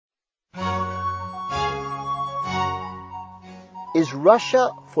Is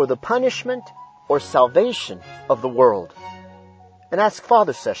Russia for the punishment or salvation of the world? An Ask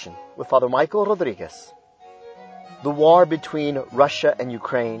Father session with Father Michael Rodriguez. The war between Russia and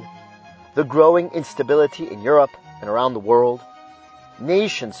Ukraine, the growing instability in Europe and around the world,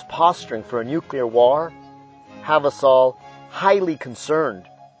 nations posturing for a nuclear war, have us all highly concerned,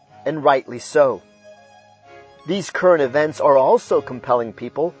 and rightly so. These current events are also compelling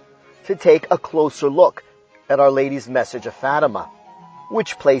people to take a closer look at Our Lady's message of Fatima,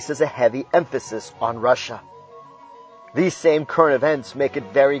 which places a heavy emphasis on Russia. These same current events make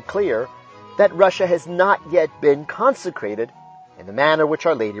it very clear that Russia has not yet been consecrated in the manner which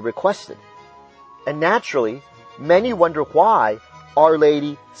Our Lady requested. And naturally, many wonder why Our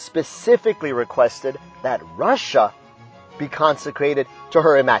Lady specifically requested that Russia be consecrated to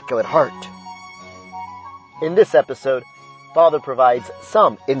her Immaculate Heart. In this episode, Father provides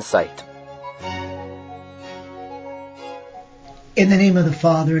some insight. In the name of the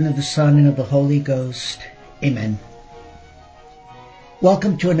Father, and of the Son, and of the Holy Ghost. Amen.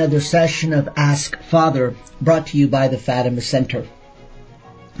 Welcome to another session of Ask Father, brought to you by the Fatima Center.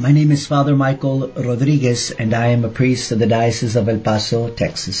 My name is Father Michael Rodriguez, and I am a priest of the Diocese of El Paso,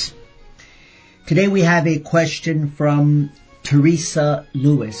 Texas. Today we have a question from Teresa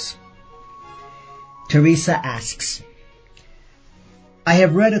Lewis. Teresa asks, I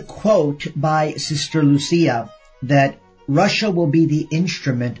have read a quote by Sister Lucia that Russia will be the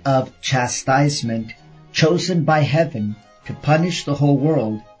instrument of chastisement chosen by heaven to punish the whole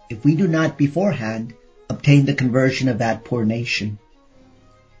world if we do not beforehand obtain the conversion of that poor nation.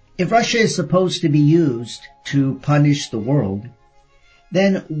 If Russia is supposed to be used to punish the world,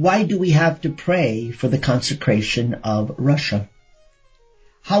 then why do we have to pray for the consecration of Russia?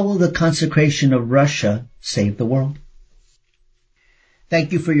 How will the consecration of Russia save the world?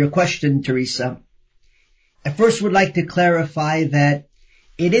 Thank you for your question, Teresa. I first would like to clarify that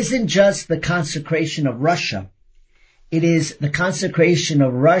it isn't just the consecration of Russia. It is the consecration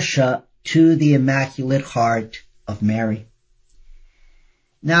of Russia to the Immaculate Heart of Mary.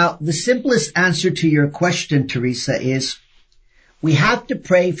 Now, the simplest answer to your question, Teresa, is we have to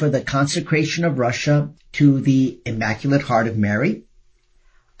pray for the consecration of Russia to the Immaculate Heart of Mary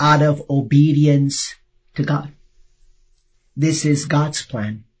out of obedience to God. This is God's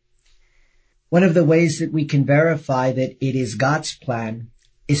plan. One of the ways that we can verify that it is God's plan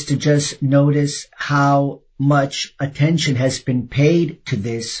is to just notice how much attention has been paid to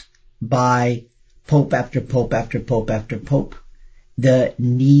this by Pope after Pope after Pope after Pope. The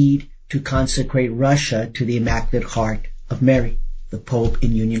need to consecrate Russia to the Immaculate Heart of Mary, the Pope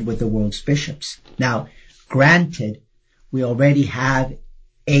in union with the world's bishops. Now, granted, we already have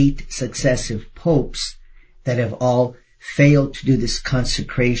 8 successive popes that have all failed to do this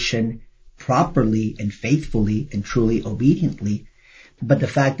consecration properly and faithfully and truly obediently. But the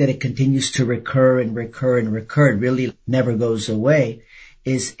fact that it continues to recur and recur and recur, it really never goes away,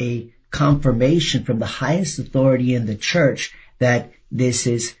 is a confirmation from the highest authority in the Church that this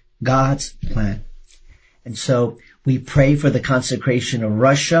is God's plan. And so we pray for the consecration of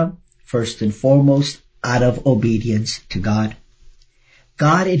Russia, first and foremost, out of obedience to God.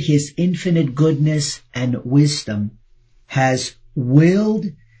 God, in His infinite goodness and wisdom, has willed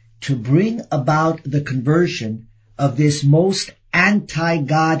to bring about the conversion of this most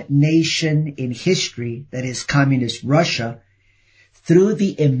anti-God nation in history, that is communist Russia, through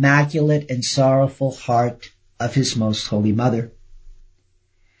the immaculate and sorrowful heart of His Most Holy Mother.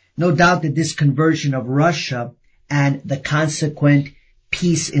 No doubt that this conversion of Russia and the consequent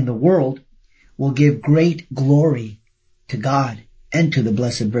peace in the world will give great glory to God and to the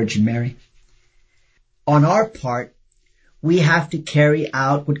Blessed Virgin Mary. On our part, we have to carry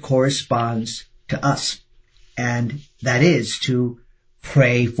out what corresponds to us, and that is to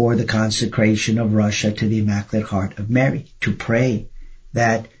pray for the consecration of Russia to the Immaculate Heart of Mary, to pray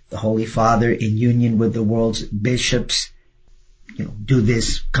that the Holy Father, in union with the world's bishops, do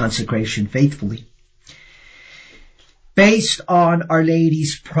this consecration faithfully. Based on Our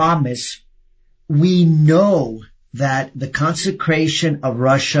Lady's promise, we know that the consecration of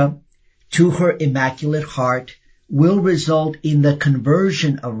Russia to her Immaculate Heart will result in the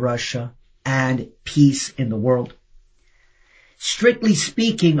conversion of Russia and peace in the world. Strictly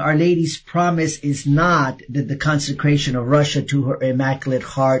speaking, Our Lady's promise is not that the consecration of Russia to her Immaculate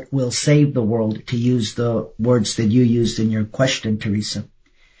Heart will save the world, to use the words that you used in your question, Teresa.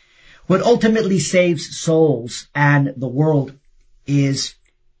 What ultimately saves souls and the world is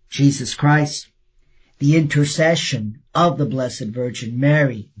Jesus Christ, the intercession of the Blessed Virgin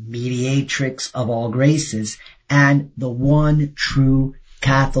Mary, mediatrix of all graces, and the one true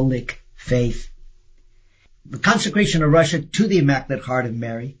Catholic faith. the consecration of Russia to the Immaculate Heart of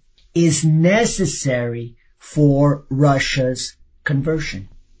Mary is necessary for Russia's conversion.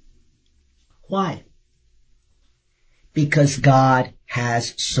 Why? Because God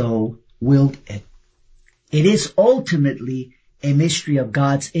has so willed it. It is ultimately a mystery of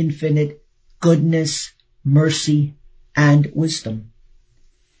God's infinite goodness, mercy, and wisdom.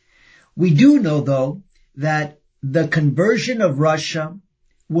 We do know, though, that the conversion of Russia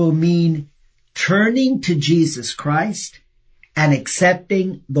will mean turning to Jesus Christ and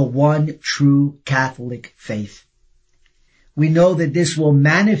accepting the one true Catholic faith. We know that this will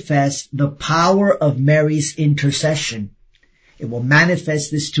manifest the power of Mary's intercession. It will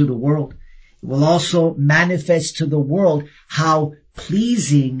manifest this to the world. It will also manifest to the world how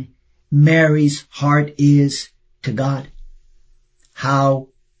pleasing Mary's heart is to God. How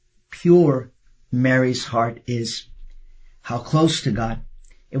pure Mary's heart is. How close to God.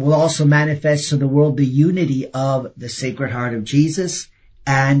 It will also manifest to the world the unity of the Sacred Heart of Jesus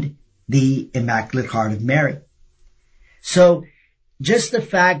and the Immaculate Heart of Mary. So just the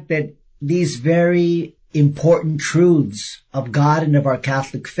fact that these very important truths of God and of our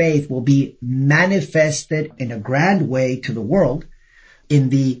Catholic faith will be manifested in a grand way to the world in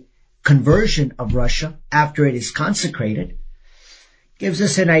the conversion of Russia after it is consecrated gives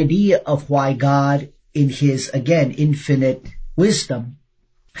us an idea of why God, in his, again, infinite wisdom,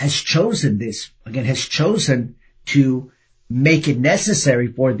 has chosen this, has chosen to make it necessary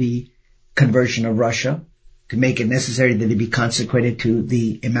for the conversion of Russia, to make it necessary that it be consecrated to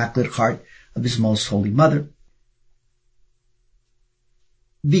the Immaculate Heart of His Most Holy Mother.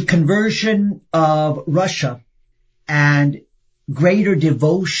 The conversion of Russia and greater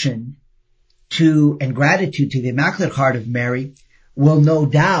devotion to and gratitude to the Immaculate Heart of Mary will no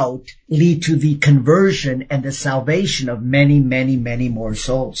doubt lead to the conversion and the salvation of many, many, many more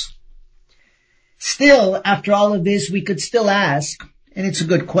souls. Still, after all of this, we could still ask, and it's a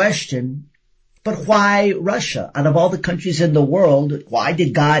good question, but why Russia? Out of all the countries in the world, why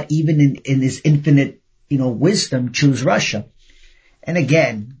did God, even in his infinite, wisdom, choose Russia? And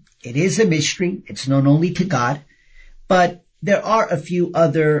again, it is a mystery. It's known only to God. But there are a few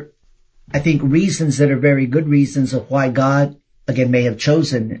other, reasons that are very good reasons of why God, again, may have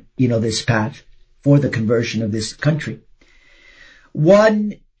chosen, this path for the conversion of this country.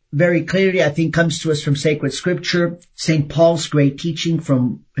 One very clearly, comes to us from sacred scripture, St. Paul's great teaching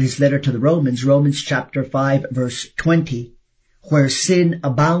from his letter to the Romans, Romans chapter 5, verse 20, where sin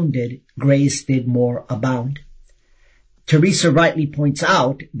abounded, grace did more abound. Teresa rightly points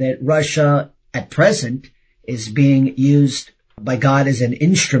out that Russia at present is being used by God as an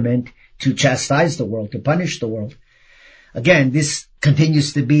instrument to chastise the world, to punish the world. Again, this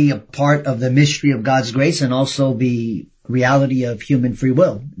continues to be a part of the mystery of God's grace and also the reality of human free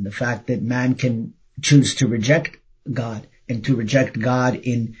will, and the fact that man can choose to reject God and to reject God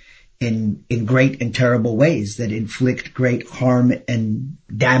in great and terrible ways that inflict great harm and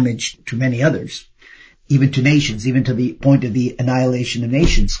damage to many others, even to nations, even to the point of the annihilation of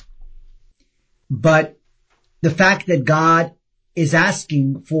nations. But the fact that God is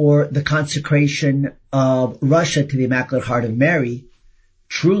asking for the consecration of Russia to the Immaculate Heart of Mary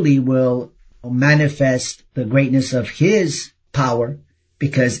truly will manifest the greatness of his power,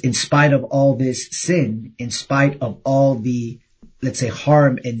 because in spite of all this sin, in spite of all the,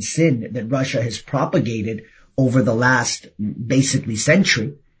 harm and sin that Russia has propagated over the last basically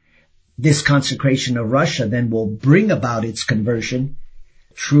century, this consecration of Russia then will bring about its conversion.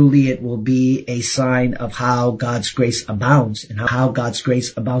 Truly it will be a sign of how God's grace abounds, and how God's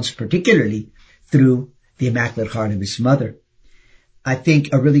grace abounds particularly through the Immaculate Heart of His Mother. I think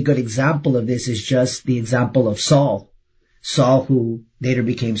a really good example of this is just the example of Saul. Saul, who later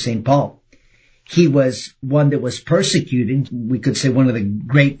became St. Paul. He was one that was persecuted, we could say one of the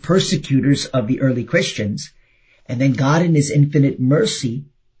great persecutors of the early Christians. And then God in his infinite mercy,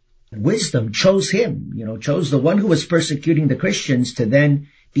 wisdom, chose him, chose the one who was persecuting the Christians to then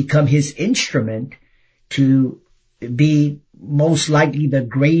become his instrument to be most likely the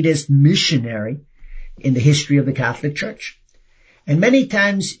greatest missionary in the history of the Catholic Church. And many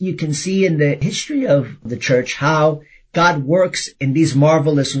times you can see in the history of the Church how God works in these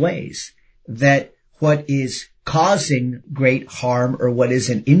marvelous ways, that what is causing great harm or what is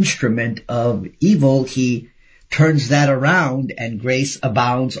an instrument of evil, he turns that around and grace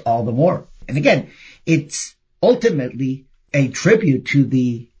abounds all the more. And again, it's ultimately a tribute to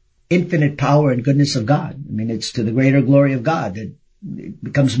the infinite power and goodness of God. It's to the greater glory of God that it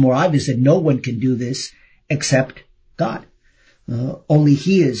becomes more obvious that no one can do this except God. Only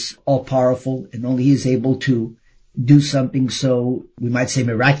He is all-powerful, and only He is able to do something so, we might say,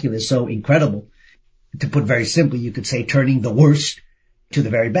 miraculous, so incredible. To put very simply, you could say turning the worst to the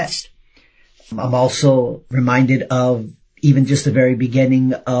very best. I'm also reminded of even just the very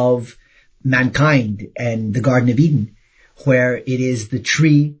beginning of mankind and the Garden of Eden, where it is the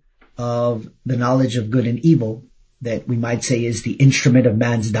tree of the knowledge of good and evil that we might say is the instrument of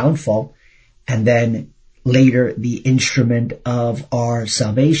man's downfall, and then later the instrument of our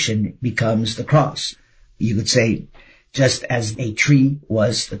salvation becomes the cross. You could say, just as a tree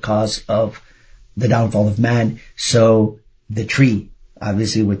was the cause of the downfall of man, so the tree,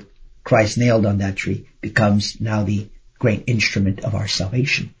 obviously with Christ nailed on that tree, becomes now the great instrument of our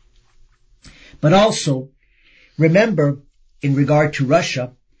salvation. But also, remember, in regard to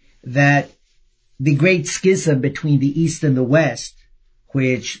Russia, that the great schism between the East and the West,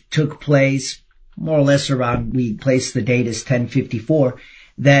 which took place more or less around, we place the date as 1054,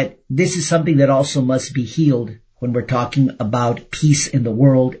 that this is something that also must be healed when we're talking about peace in the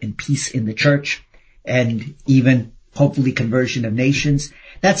world and peace in the church, and even hopefully conversion of nations.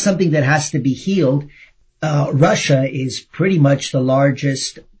 That's something that has to be healed. Russia is pretty much the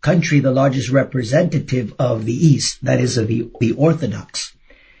largest country, the largest representative of the East, that is of the Orthodox.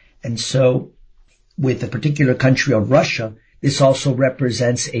 And so with the particular country of Russia, this also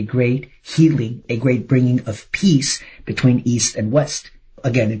represents a great healing, a great bringing of peace between East and West.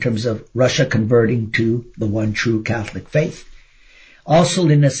 Again, in terms of Russia converting to the one true Catholic faith. Also,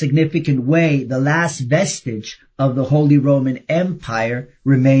 in a significant way, the last vestige of the Holy Roman Empire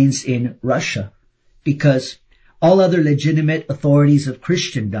remains in Russia, because all other legitimate authorities of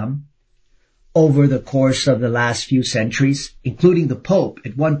Christendom over the course of the last few centuries, including the Pope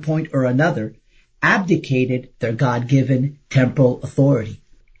at one point or another, abdicated their God-given temporal authority.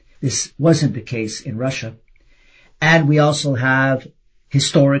 This wasn't the case in Russia. And we also have,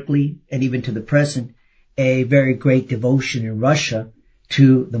 historically and even to the present, a very great devotion in Russia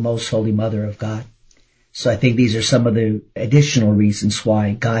to the Most Holy Mother of God. So I think these are some of the additional reasons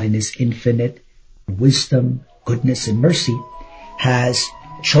why God in His infinite wisdom, goodness, and mercy has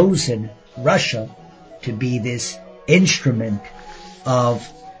chosen Russia to be this instrument of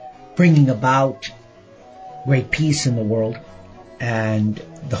bringing about great peace in the world and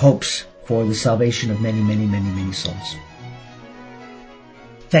the hopes for the salvation of many, many, many, many souls.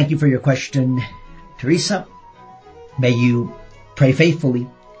 Thank you for your question, Teresa. May you pray faithfully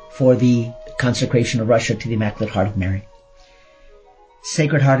for the consecration of Russia to the Immaculate Heart of Mary.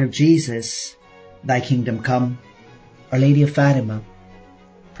 Sacred Heart of Jesus, Thy kingdom come. Our Lady of Fatima,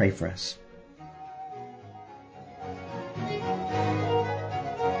 pray for us.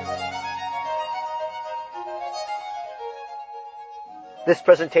 This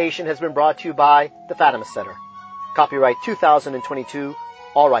presentation has been brought to you by the Fatima Center. Copyright 2022,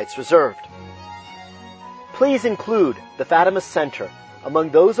 all rights reserved. Please include the Fatima Center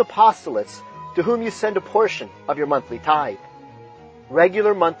among those apostolates to whom you send a portion of your monthly tithe.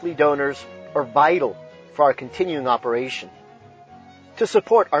 Regular monthly donors are vital for our continuing operation. To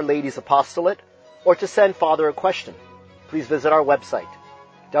support Our Lady's Apostolate or to send Father a question, please visit our website,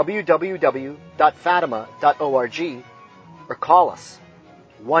 www.fatima.org, or call us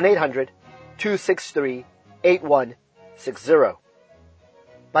 1-800-263-8160.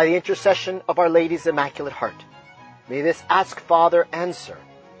 By the intercession of Our Lady's Immaculate Heart, may this Ask Father answer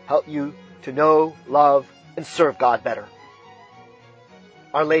help you to know, love, and serve God better.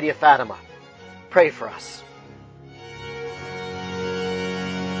 Our Lady of Fatima, pray for us.